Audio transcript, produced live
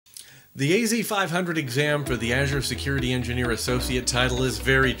The AZ-500 exam for the Azure Security Engineer Associate title is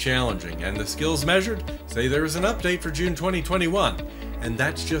very challenging, and the skills measured say there is an update for June 2021, and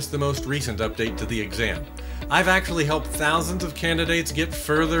that's just the most recent update to the exam. I've actually helped thousands of candidates get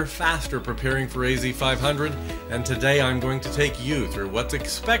further, faster preparing for AZ-500, and today I'm going to take you through what's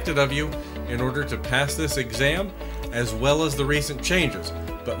expected of you in order to pass this exam, as well as the recent changes.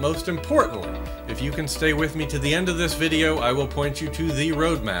 But most importantly, if you can stay with me to the end of this video, I will point you to the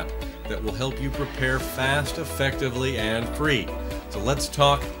roadmap that will help you prepare fast, effectively, and free. So let's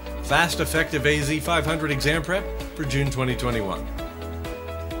talk fast, effective AZ-500 exam prep for June 2021.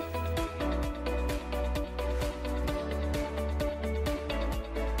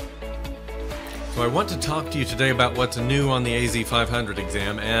 So I want to talk to you today about what's new on the AZ-500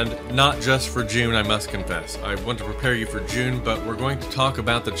 exam, and not just for June, I must confess. I want to prepare you for June, but we're going to talk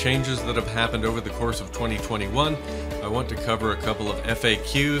about the changes that have happened over the course of 2021. I want to cover a couple of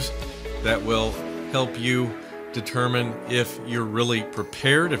FAQs that will help you determine if you're really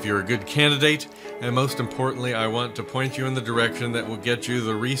prepared, if you're a good candidate, and most importantly, I want to point you in the direction that will get you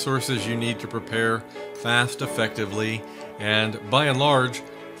the resources you need to prepare fast, effectively, and by and large,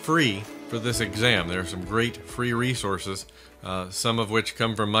 free for this exam. There are some great free resources, some of which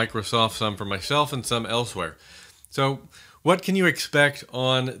come from Microsoft, some from myself, and some elsewhere. So what can you expect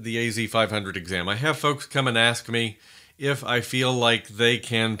on the AZ-500 exam? I have folks come and ask me if I feel like they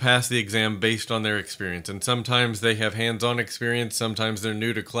can pass the exam based on their experience. And sometimes they have hands-on experience, sometimes they're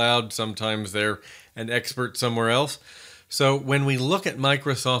new to cloud, sometimes they're an expert somewhere else. So when we look at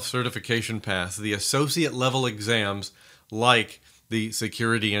Microsoft certification paths, the associate level exams, like the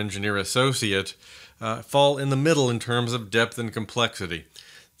Security Engineer Associate, fall in the middle in terms of depth and complexity.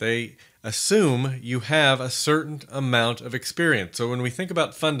 They assume you have a certain amount of experience. So when we think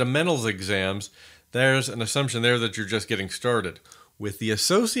about fundamentals exams, there's an assumption there that you're just getting started. With the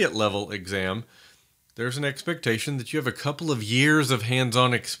associate level exam, there's an expectation that you have a couple of years of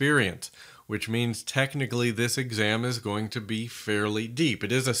hands-on experience, which means technically this exam is going to be fairly deep.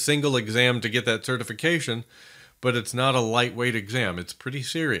 It is a single exam to get that certification, but it's not a lightweight exam. It's pretty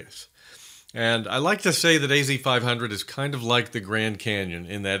serious. And I like to say that AZ-500 is kind of like the Grand Canyon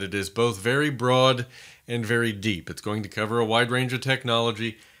in that it is both very broad and very deep. It's going to cover a wide range of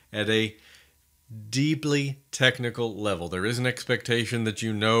technology at a deeply technical level. There is an expectation that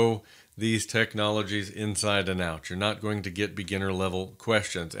you know these technologies inside and out. You're not going to get beginner level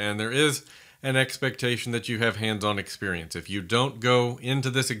questions. And there is an expectation that you have hands-on experience. If you don't go into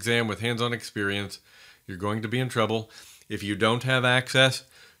this exam with hands-on experience, you're going to be in trouble. If you don't have access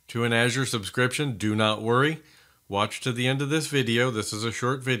to an Azure subscription, do not worry. Watch to the end of this video. This is a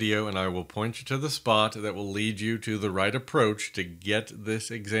short video, and I will point you to the spot that will lead you to the right approach to get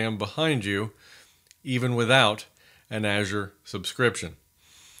this exam behind you, even without an Azure subscription.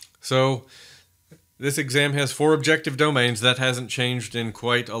 So this exam has 4 objective domains. That hasn't changed in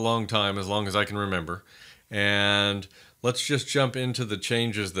quite a long time, as long as I can remember. And let's just jump into the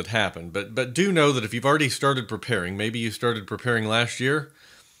changes that happened. But do know that if you've already started preparing, maybe you started preparing last year,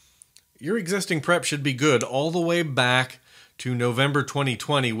 your existing prep should be good all the way back to November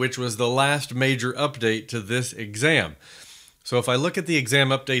 2020, which was the last major update to this exam. So if I look at the exam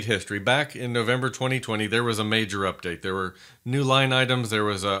update history, back in November 2020, there was a major update. There were new line items. There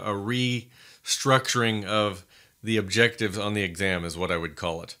was a restructuring of the objectives on the exam, is what I would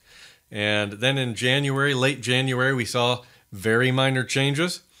call it. And then in January, late January, we saw very minor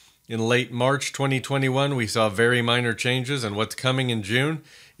changes. In late March 2021, we saw very minor changes. And what's coming in June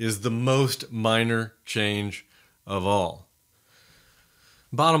is the most minor change of all.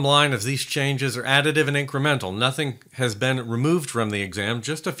 Bottom line is these changes are additive and incremental. Nothing has been removed from the exam.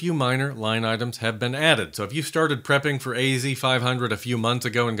 Just a few minor line items have been added. So if you started prepping for AZ-500 a few months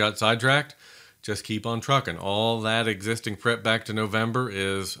ago and got sidetracked, just keep on trucking. All that existing prep back to November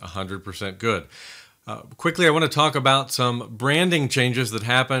is 100% good. Quickly, I want to talk about some branding changes that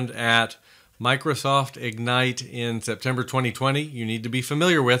happened at Microsoft Ignite in September 2020. You need to be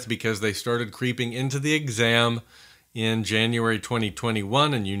familiar with because they started creeping into the exam in January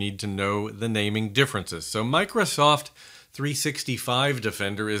 2021, and you need to know the naming differences. So Microsoft 365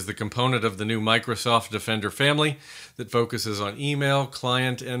 Defender is the component of the new Microsoft Defender family that focuses on email,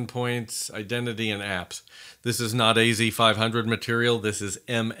 client endpoints, identity, and apps. This is not AZ-500 material. This is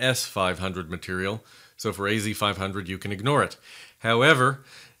MS-500 material. So for AZ-500, you can ignore it. However,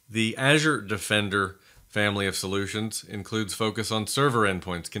 the Azure Defender family of solutions includes focus on server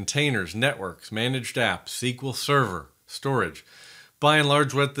endpoints, containers, networks, managed apps, SQL Server, storage. By and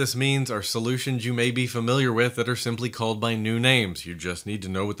large, what this means are solutions you may be familiar with that are simply called by new names. You just need to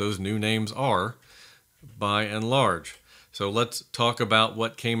know what those new names are, by and large. So let's talk about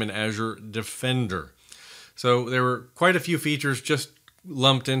what came in Azure Defender. So there were quite a few features just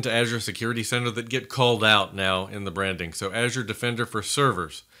lumped into Azure Security Center that get called out now in the branding. So Azure Defender for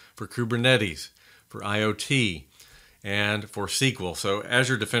servers, for Kubernetes, for IoT, and for SQL. So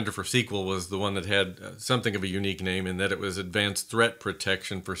Azure Defender for SQL was the one that had something of a unique name in that it was Advanced Threat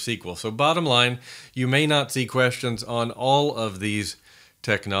Protection for SQL. So bottom line, you may not see questions on all of these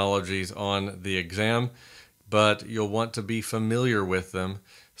technologies on the exam, but you'll want to be familiar with them,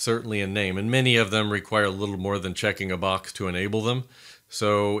 certainly in name. And many of them require a little more than checking a box to enable them.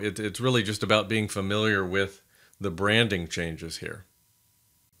 So it's really just about being familiar with the branding changes here.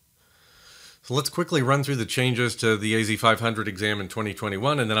 So let's quickly run through the changes to the AZ-500 exam in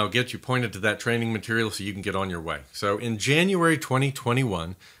 2021, and then I'll get you pointed to that training material so you can get on your way. So in January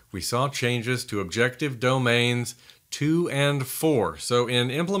 2021, we saw changes to objective domains 2 and 4. So in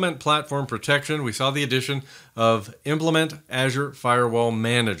Implement Platform Protection, we saw the addition of Implement Azure Firewall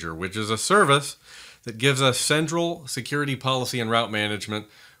Manager, which is a service that gives us central security policy and route management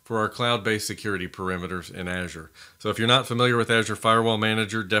for our cloud-based security perimeters in Azure. So if you're not familiar with Azure Firewall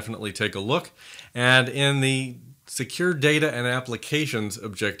Manager, definitely take a look. And in the Secure Data and Applications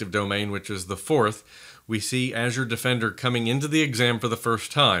objective domain, which is the 4th, we see Azure Defender coming into the exam for the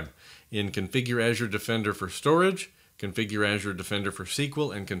first time in Configure Azure Defender for Storage, Configure Azure Defender for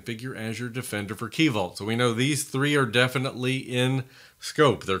SQL, and Configure Azure Defender for Key Vault. So we know these three are definitely in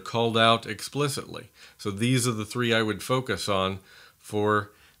scope. They're called out explicitly. So these are the three I would focus on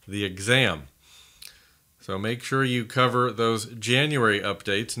for the exam. So make sure you cover those January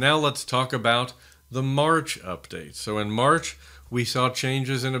updates. Now let's talk about the March updates. So in March, we saw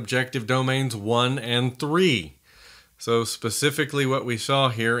changes in objective domains 1 and 3. So specifically what we saw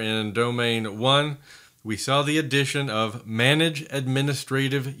here in domain 1, we saw the addition of Manage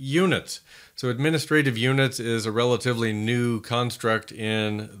Administrative Units. So administrative units is a relatively new construct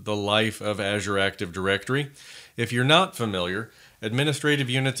in the life of Azure Active Directory. If you're not familiar, administrative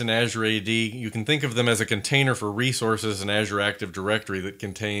units in Azure AD, you can think of them as a container for resources in Azure Active Directory that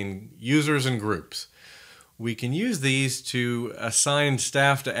contain users and groups. We can use these to assign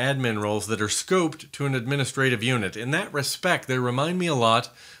staff to admin roles that are scoped to an administrative unit. In that respect, they remind me a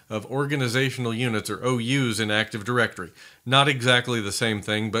lot of organizational units, or OUs, in Active Directory. Not exactly the same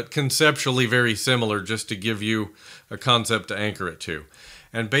thing, but conceptually very similar, just to give you a concept to anchor it to.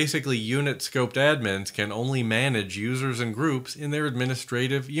 And basically, unit-scoped admins can only manage users and groups in their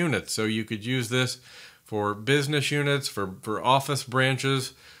administrative units. So you could use this for business units, for office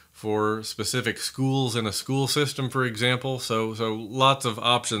branches, for specific schools in a school system, for example. So lots of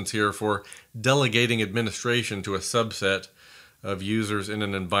options here for delegating administration to a subset of users in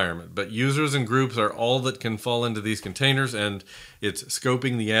an environment. But users and groups are all that can fall into these containers, and it's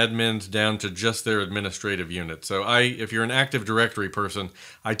scoping the admins down to just their administrative unit. So if you're an Active Directory person,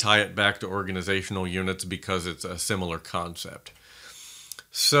 I tie it back to organizational units because it's a similar concept.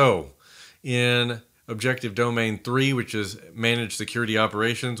 So in Objective Domain 3, which is Manage Security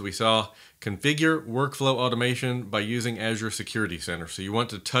Operations, we saw Configure Workflow Automation by using Azure Security Center. So you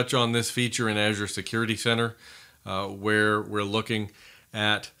want to touch on this feature in Azure Security Center, where we're looking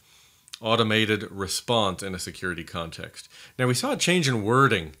at automated response in a security context. Now we saw a change in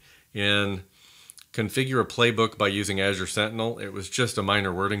wording in Configure a Playbook by using Azure Sentinel. It was just a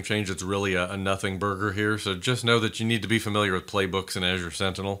minor wording change. It's really a nothing burger here. So just know that you need to be familiar with playbooks in Azure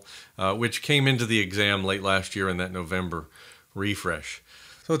Sentinel, which came into the exam late last year in that November refresh.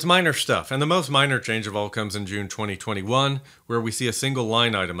 So it's minor stuff. And the most minor change of all comes in June 2021, where we see a single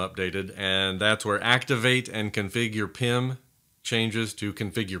line item updated, and that's where Activate and Configure PIM changes to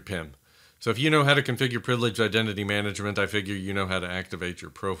Configure PIM. So if you know how to configure privileged identity management, I figure you know how to activate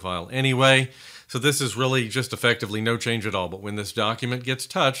your profile anyway. So this is really just effectively no change at all. But when this document gets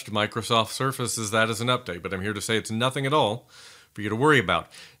touched, Microsoft surfaces that as an update. But I'm here to say it's nothing at all for you to worry about.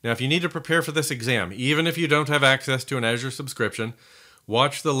 Now, if you need to prepare for this exam, even if you don't have access to an Azure subscription,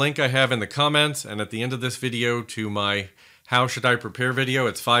 watch the link I have in the comments and at the end of this video to my How Should I Prepare video.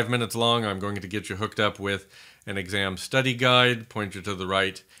 It's 5 minutes long. I'm going to get you hooked up with an exam study guide, point you to the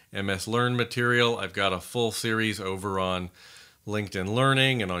right MS Learn material. I've got a full series over on LinkedIn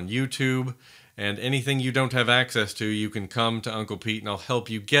Learning and on YouTube. And anything you don't have access to, you can come to Uncle Pete and I'll help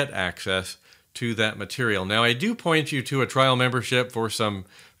you get access to that material. Now, I do point you to a trial membership for some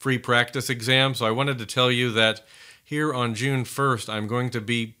free practice exams. So I wanted to tell you that here on June 1st, I'm going to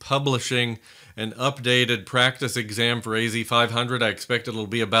be publishing an updated practice exam for AZ-500. I expect it'll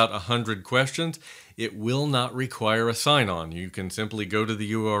be about 100 questions. It will not require a sign-on. You can simply go to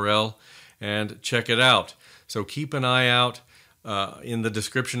the URL and check it out. So keep an eye out in the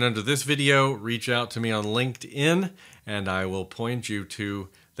description under this video. Reach out to me on LinkedIn, and I will point you to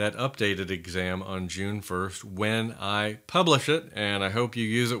that updated exam on June 1st when I publish it, and I hope you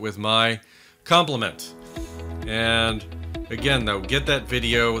use it with my compliments. And again, though, get that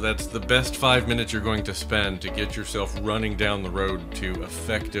video. That's the best 5 minutes you're going to spend to get yourself running down the road to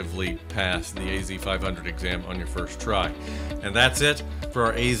effectively pass the AZ-500 exam on your first try. And that's it for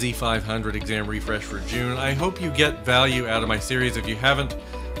our AZ-500 exam refresh for June. I hope you get value out of my series. If you haven't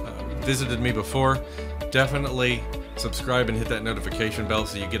visited me before, definitely subscribe and hit that notification bell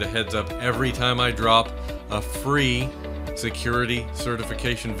so you get a heads up every time I drop a free security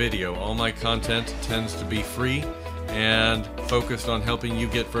certification video. All my content tends to be free and focused on helping you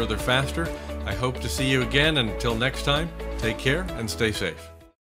get further faster. I hope to see you again, and until next time, take care and stay safe.